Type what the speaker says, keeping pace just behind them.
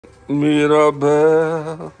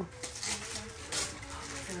Mirabelle.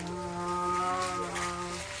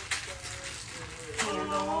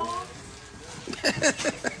 Candle.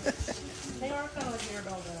 They are kind of like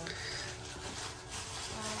Mirabelle though.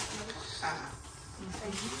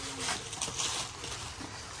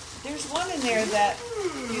 There's one in there that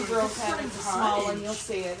you girls have. It's a small one. You'll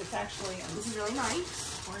see it. It's actually. This is really nice.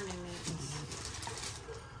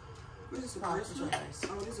 What is this, a bracelet?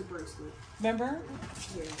 Oh, it is a bracelet. Remember?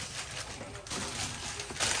 Yeah.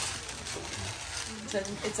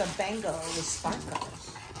 It's a bangle with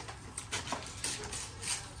sparkles.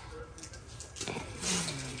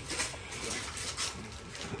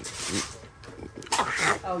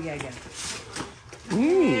 Oh yeah, yeah.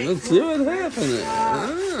 Let's see what happened.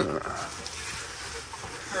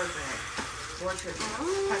 Perfect.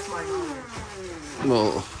 That's my daughter.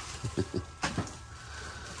 Well,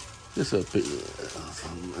 just a bit.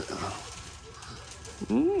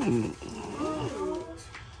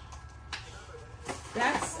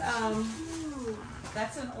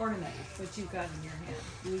 That's an ornament that you've got in your hand.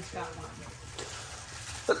 You each got one.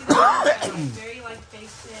 Very like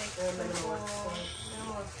basic, simple.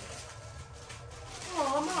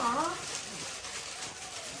 Oh, Mom.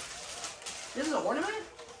 This is an ornament?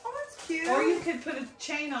 Oh, that's cute. Or you could put a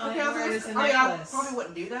chain on it and wear it as a I necklace. probably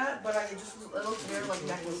wouldn't do that, but it looks very like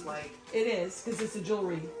necklace-like. It is, because it's a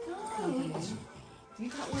jewelry company. You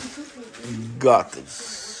got one too. Got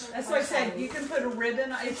this. That's what I said. You can put a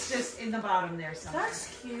ribbon. It's just in the bottom there somewhere. That's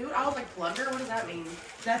cute. I was like, plunder? What does that mean?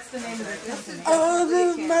 That's the name of the company. Oh,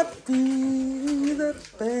 this might be the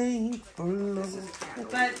painful.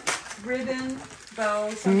 But ribbon, bow,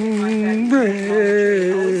 something like that.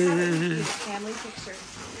 Always have it with you. Family picture.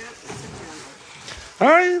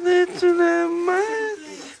 I did to the mind.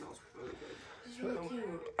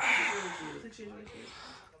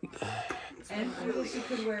 And you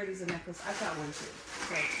could wear it as a necklace. I've got one too.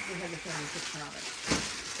 So we have the family picture on it.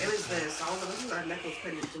 It was this. I don't know. This is our necklace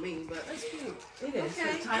pendant to me, but that's cute. It is.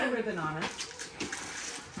 Okay. So tie a ribbon on it.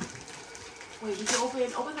 Wait, you can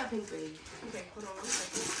open that pink thing. Okay, hold on 1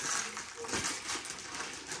 second.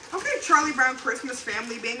 Okay, Charlie Brown Christmas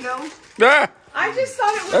Family Bingo. Ah, I just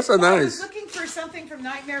thought it was. That's a I nice. was looking for something from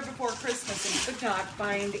Nightmare Before Christmas and could not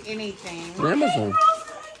find anything. Amazon.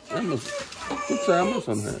 Amazon. What's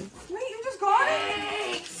Amazon have? Wait, you just got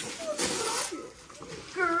it?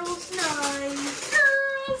 Girls' night.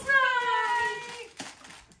 Girls' night.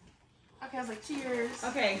 Okay, I was like, cheers.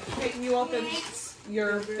 Okay, Peyton, you open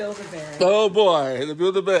your Build-A-Bear. Oh boy, the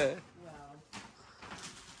Build-A-Bear.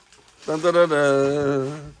 Dun, dun, dun,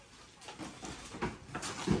 dun.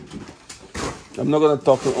 I'm not gonna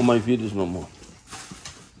talk on my videos no more.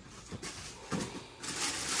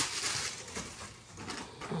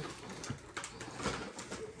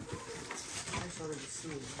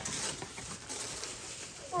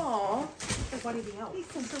 Aww. Like, what anything else? He's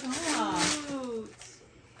so cute.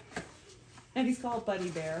 And he's called Buddy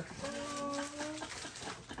Bear.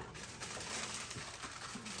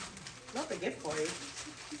 Not the gift for you.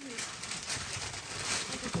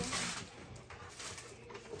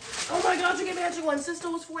 Oh my god, you gave me actually one. Sister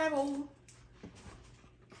was forever.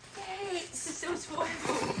 Hey, sister was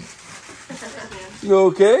forever. You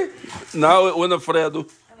okay? Now when Fredo. I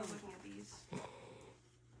was looking at these.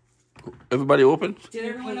 Everybody open? Did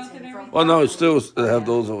everyone open everything? Oh no, it's still have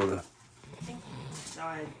those over there.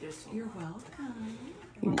 You're welcome.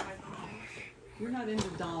 You're not into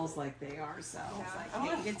dolls like they are, so it's like,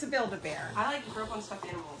 hey, it's a Build-A-Bear. I like broke on stuffed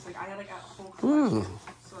animals. Like I had like a whole Ooh. collection.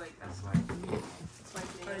 So like that's why.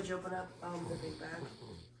 Why did you open up the big bag?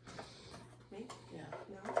 Me? Yeah.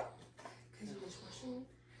 No. Because you was washing.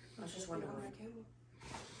 I was just wondering.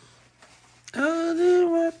 How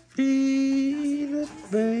do I feel the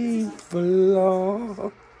painful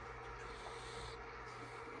love?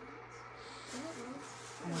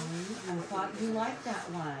 I thought you liked that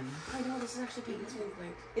one. I know this is actually pink. It's pink.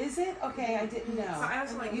 Like. Is it? Okay, I didn't know. So I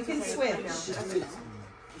also like. You can switch.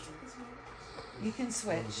 You can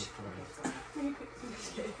switch.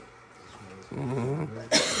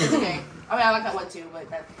 It's okay. I mean, I like that one too, but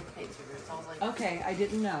that paints your roots. I was like, Okay, I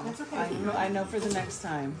didn't know. That's okay. I know for the next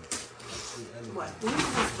time. what? Who is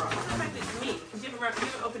this from? The fact that me, because you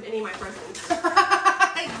haven't opened any of my presents. Yo!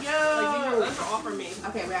 Like you know, those are all from me.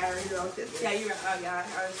 Okay, we already know this. Yeah, you. Yeah,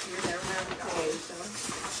 I was here there. Okay, so.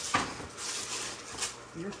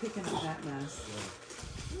 You're picking up that mess.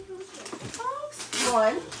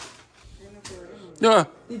 One. Yeah.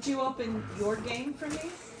 Did you open your game for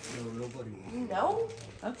me? No?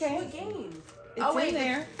 Okay. What game? It's in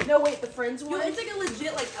there. No, wait, the Friends one? Yo, it's like a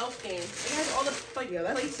legit like elf game. It has all the like Yeah,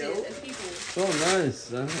 that's places dope. and people. So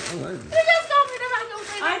nice. I like it. You just told me to make them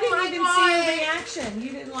say I didn't Action. You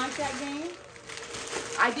didn't like that game?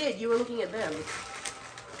 I did. You were looking at them.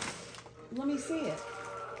 Let me see it.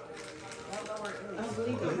 I don't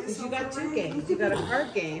believe you. Because you got two games. You got a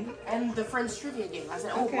card game. And the Friends trivia game. I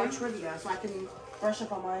said, oh, Okay. more trivia so I can brush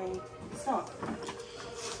up on my stuff.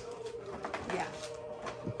 Yeah.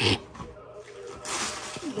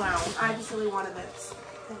 Wow. I just really wanted this.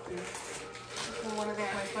 Thank you. I wanted that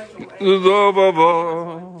my budget.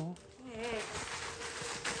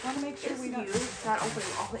 I want to make sure It's we you don't. not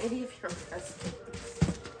opening all any of your presents.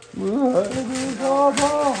 What?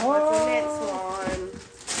 What's the next one?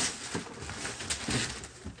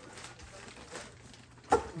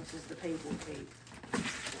 This is the paper tape.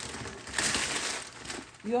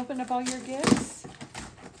 You opened up all your gifts?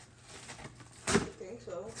 I think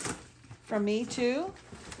so. From me too?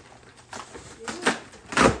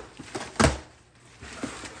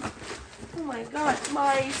 Oh my god,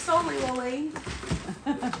 my Sully Lily.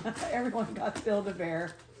 Everyone got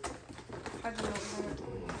Build-A-Bear. How'd you know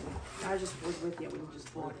that? I just was with you. We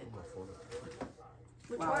just bought it.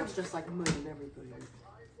 Which Wow, one? it's just like moon and everything.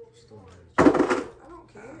 I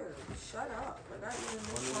don't care. Shut up. I got you in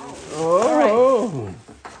this phone. Oh.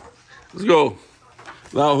 Let's go.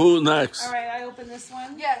 Now who next? All right, I open this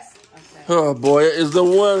one. Yes. Okay. Oh boy, it's the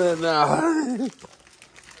winner now.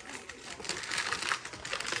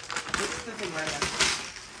 It's the thing right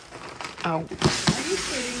there. Ow. Are you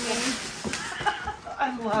kidding me?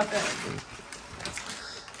 I love it.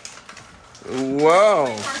 Wow.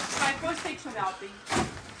 My first takes without the.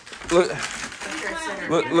 Look, Make sure it's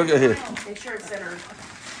centered. look at here. Make sure it's centered.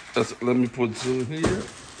 Let me put some here.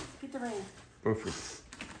 Get the ring. Perfect.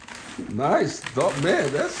 Nice dog,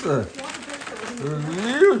 man. That's a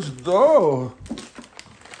huge dog.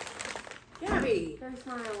 Gabby. Very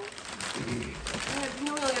thorough. You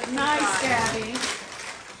know we only have Nice, 25. Gabby.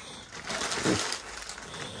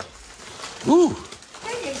 Ooh,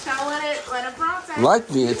 Hey, you shall let it process. like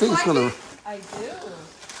me. I think it's Like gonna, it? I do.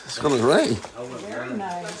 it's gonna rain. Very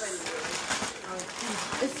nice.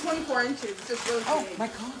 It's 24 inches. It's just really Oh, big. my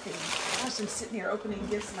coffee. Gosh, I'm sitting here opening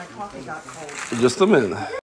gifts and my coffee got cold. Just a minute.